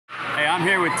I'm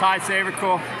here with Tigh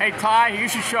Savercool. Hey, Tigh, you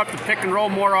should show up to pick and roll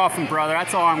more often, brother.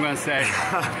 That's all I'm going to say.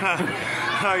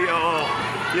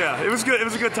 Yeah, it was good. It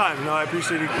was a good time. No, I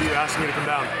appreciate you asking me to come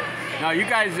down. Now, you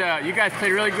guys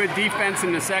played really good defense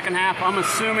in the second half. I'm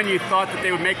assuming you thought that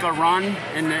they would make a run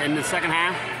in the second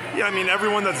half? Yeah, I mean,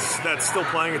 everyone that's still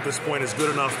playing at this point is good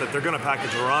enough that they're going to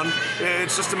package a run.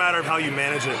 It's just a matter of how you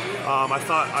manage it. I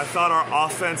thought our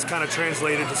offense kind of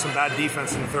translated to some bad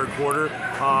defense in the third quarter.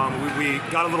 We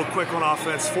got a little quick on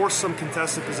offense, forced some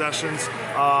contested possessions,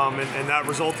 and that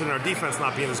resulted in our defense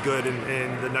not being as good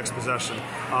in the next possession.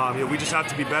 We just have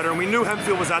to be better, and we knew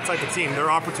Hempfield was that type of team. They're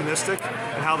opportunistic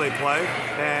in how they play,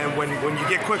 and when you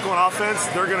get quick on offense,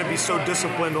 they're going to be so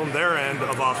disciplined on their end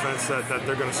of offense that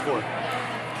they're going to score.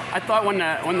 I thought when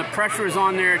the pressure was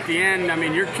on there at the end, I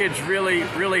mean, your kids really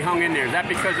hung in there. Is that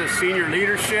because of senior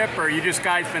leadership, or you just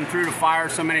guys been through the fire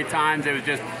so many times, it was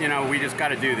just, we just got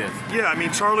to do this? Yeah, I mean,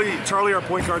 Charlie, our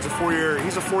point guard's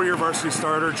he's a four-year varsity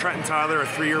starter. Trent and Tyler are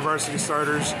three-year varsity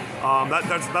starters.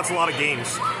 That's a lot of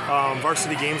games,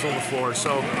 varsity games on the floor.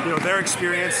 So, their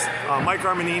experience. Mike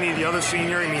Armanini, the other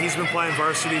senior, I mean, he's been playing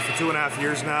varsity for 2.5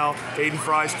 years now. Aiden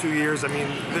Fry's 2 years. I mean,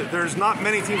 there's not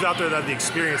many teams out there that have the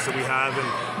experience that we have,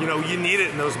 and you need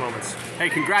it in those moments. Hey,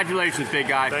 congratulations, big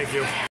guy. Thank you.